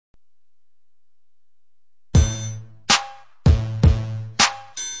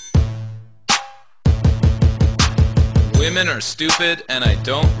Women are stupid and I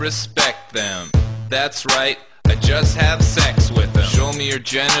don't respect them. That's right, I just have sex with them. Show me your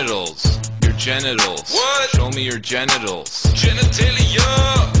genitals. Your genitals. What? Show me your genitals.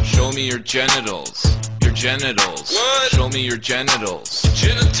 Genitalia. Show me your genitals. Your genitals. What? Show me your genitals.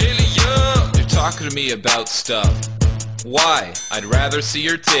 Genitalia. You're talking to me about stuff. Why? I'd rather see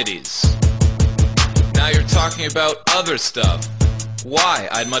your titties. Now you're talking about other stuff. Why?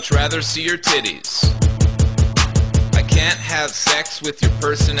 I'd much rather see your titties. I can't have sex with your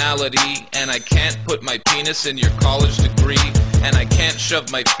personality, and I can't put my penis in your college degree, and I can't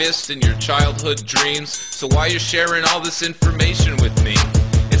shove my fist in your childhood dreams. So why you sharing all this information with me?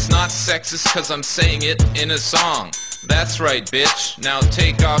 It's not sexist cause I'm saying it in a song. That's right, bitch. Now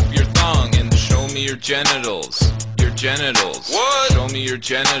take off your thong and show me your genitals. Your genitals. What? Show me your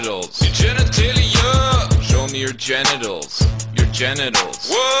genitals. Your genitalia. Show me your genitals. Your genitals.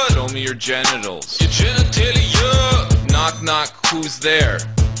 What? Show me your genitals. Your genitalia. Knock knock, who's there?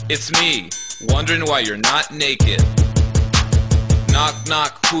 It's me, wondering why you're not naked. Knock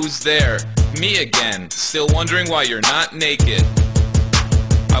knock, who's there? Me again, still wondering why you're not naked.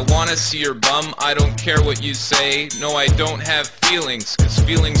 I wanna see your bum, I don't care what you say. No, I don't have feelings, cause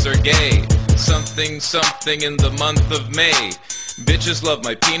feelings are gay. Something something in the month of May. Bitches love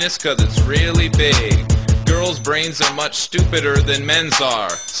my penis cause it's really big. Girls' brains are much stupider than men's are,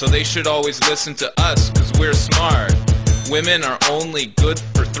 so they should always listen to us cause we're smart. Women are only good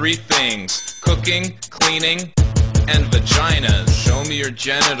for 3 things: cooking, cleaning, and vaginas. Show me your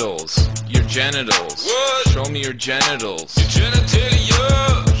genitals. Your genitals. What? Show me your genitals. Your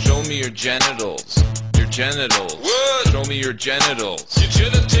genitalia. Show me your genitals. Your genitals. What? Show me your genitals. Your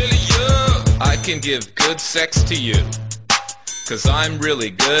genitalia. I can give good sex to you, cause I'm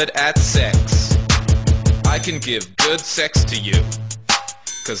really good at sex. I can give good sex to you,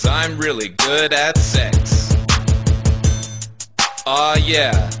 cause I'm really good at sex. Aw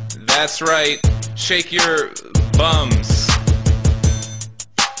yeah, that's right, shake your bums.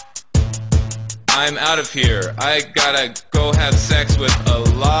 I'm out of here, I gotta go have sex with a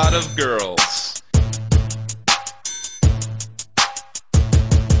lot of girls.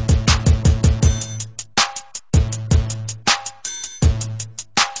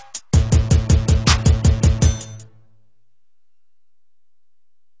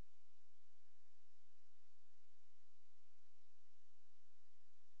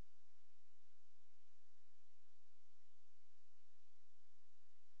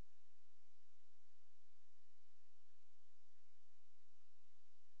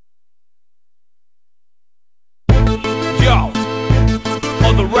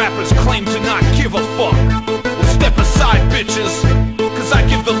 Other rappers claim to not give a fuck. Well, step aside, bitches, cause I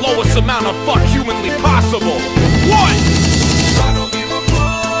give the lowest amount of fuck humanly possible. What? I don't give a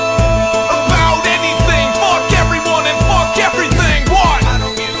fuck about anything. Fuck everyone and fuck everything. What? I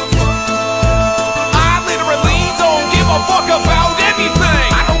don't give a fuck. I literally don't give a fuck about anything.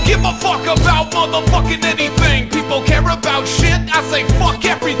 I don't give a fuck about motherfucking anything. People care about shit, I say fuck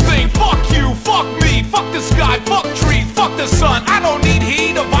everything. Fuck you, fuck me, fuck the sky, fuck trees, fuck the sun. I don't need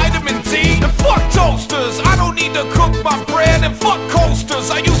heat or vitamin D. And fuck toasters, I don't need to cook my bread. And fuck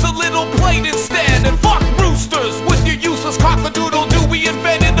coasters, I use a little plate instead. And fuck roosters, with your useless cock-a-doodle-doo. We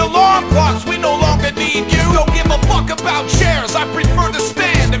invented alarm clocks, we no longer need you. Don't give a fuck about chairs, I prefer to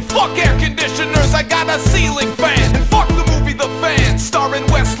stand. And fuck air conditioners, I got a ceiling fan. And fuck the movie The Fan, starring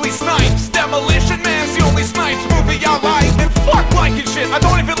Wesley Snipes. Demolition Man's the only Snipes movie I like. And fuck liking shit, I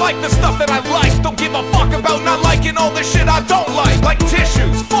don't even like the stuff that I like. Don't give a fuck about not liking all the shit I don't like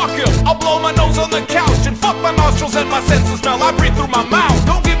tissues, fuck em, I'll blow my nose on the couch. And fuck my nostrils and my sense of smell, I breathe through my mouth.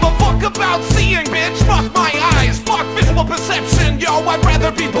 Don't give a fuck about seeing, bitch, fuck my eyes. Fuck visual perception, yo, I'd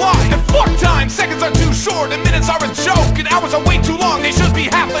rather be blind. And fuck time, seconds are too short and minutes are a joke. And hours are way too long, they should be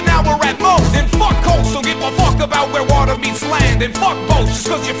half an hour at most. And fuck coast, don't give a fuck about where water meets land. And fuck boats, just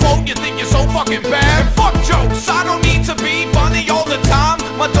cause you float, you think you're so fucking bad. And fuck jokes, I don't need to be funny all the time.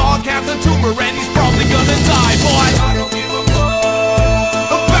 My dog has a tumor and he's probably gonna die, boy. I don't give a fuck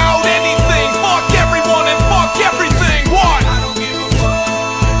about anything. Fuck everyone and fuck everything. What? I don't give a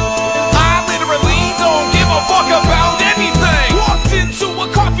fuck. I literally don't give a fuck about anything. Walked into a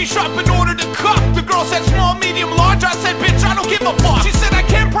coffee shop in order to cup. The girl said small, medium, large. I said, bitch, I don't give a fuck. She said, I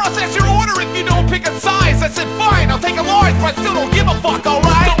can't process your order if you don't pick a size. I said, fine, I'll take a large, but I still don't give a fuck,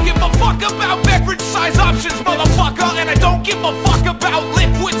 alright? Don't give a fuck about beverage size options, motherfucker. And I don't give a fuck about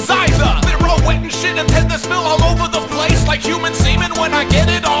liquids either. They're all wet and shit and tend to spill all over the place like human semen when I get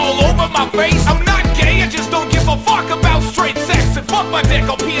it all over my face. I'm not gay, I just don't give a fuck about straight sex. And fuck my dick,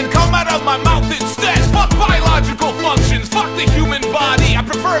 I'll pee and come out of my mouth instead. Fuck biological functions, fuck the human body. I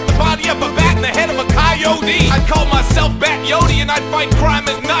prefer the body of a bat and the head of a coyote. Coyote. I'd call myself Bat Yodi and I'd fight crime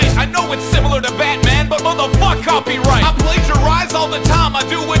at night. I know it's similar to Batman, but motherfuck copyright. I plagiarize all the time, I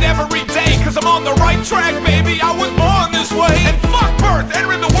do it every day, cause I'm on the right track, baby, I was born this way. And fuck birth,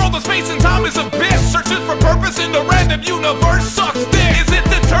 entering the world of space and time is a bitch. Searching for purpose in the random universe sucks dick. Is it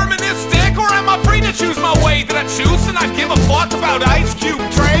deterministic, or am I free to choose my way? Did I choose and I give a fuck about Ice Cube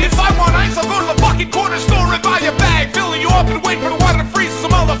trays? If I want ice, I'll go to the fucking corner store and buy a bag, filling you up and wait for the water to freeze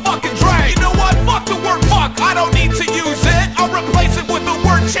some motherfucking drag. You know what? Fuck the word fuck, I don't need to use it. I'll replace it with the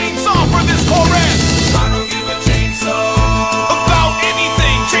word chainsaw for this chorus. I don't give a chainsaw about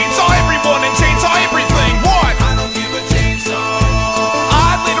anything. Chainsaw everyone and chainsaw everything. What? I don't give a chainsaw.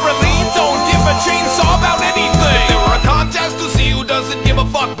 I literally don't give a chainsaw about anything. If there were a contest to see who doesn't give a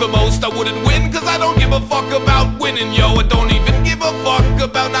fuck the most, I wouldn't win, cause I don't give a fuck about winning, yo. I don't even give a fuck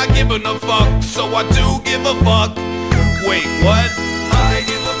about not giving a fuck, so I do give a fuck. Wait, what? I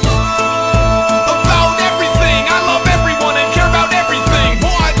give a fuck about everything. I love everyone and care about everything.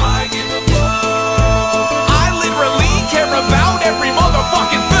 What? I give a fuck. I literally care about every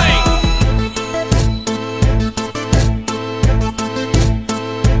motherfucking thing.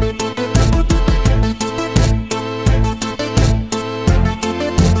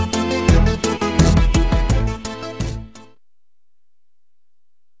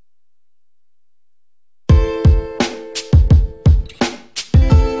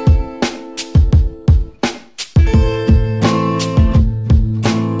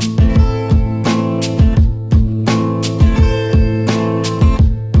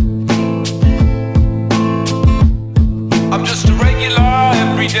 I'm just a regular,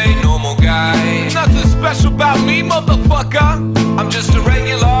 everyday, normal guy. Nothing special about me, motherfucker. I'm just a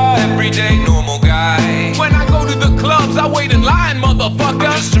regular, everyday, normal guy. When I go to the clubs, I wait in line, motherfucker.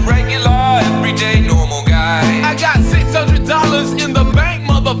 I'm just a regular, everyday, normal guy. I got $600 in the bank,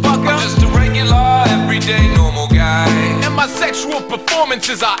 motherfucker. I'm just a regular, everyday, normal guy. And my sexual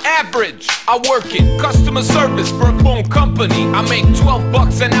performances are average. I work in customer service for a phone company. I make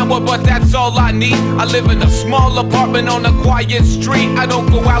 $12 an hour, but that's all I need. I live in a small apartment on a quiet street. I don't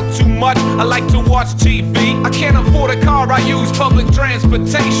go out too much, I like to watch TV. I can't afford a car, I use public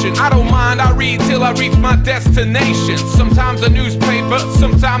transportation. I don't mind, I read till I reach my destination. Sometimes a newspaper,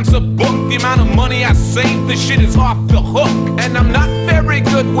 sometimes a book. The amount of money I save, this shit is off the hook. And I'm not very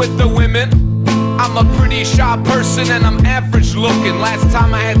good with the women. I'm a pretty shy person and I'm average looking. Last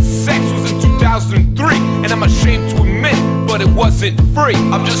time I had sex was in 2003, and I'm ashamed to admit, but it wasn't free.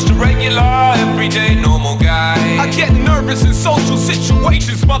 I'm just a regular, everyday, normal guy. I get nervous in social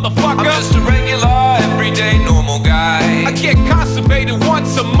situations, motherfucker. I'm just a regular, everyday, normal guy. I get constipated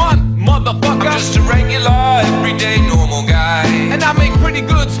once a month, motherfucker. I'm just a regular, everyday, normal guy. And I make pretty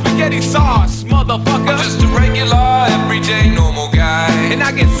good spaghetti sauce, motherfucker. I'm just a regular, everyday, normal guy. And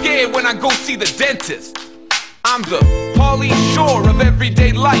I get scared when I go see the dentist. I'm the Pauly Shore of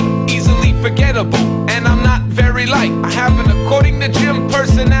everyday life, easily forgettable, and I'm not very light. I have an according to Jim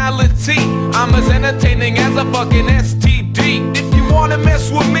personality. I'm as entertaining as a fucking STD. If you wanna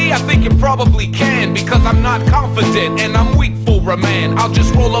mess with me, I think you probably can, because I'm not confident and I'm weak for a man. I'll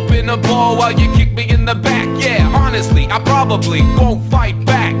just roll up in a ball while you kick me in the back. Yeah, honestly, I probably won't fight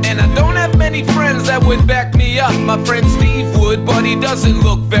back. And I don't have many friends that would back me up. My friend Steve would, but he doesn't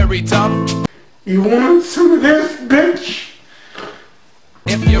look very tough. You want some of this, bitch?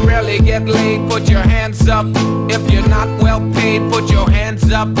 If you really get laid, put your hands up. If you're not well paid, put your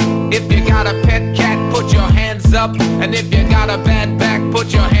hands up. If you got a pet cat, put your hands up. And if you got a bad back,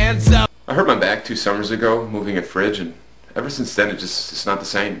 put your hands up. I hurt my back 2 summers ago moving a fridge, and ever since then it's not the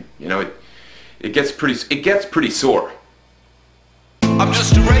same. You know, it gets pretty sore. I'm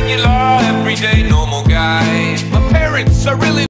just a regular, everyday, normal guy. My parents are really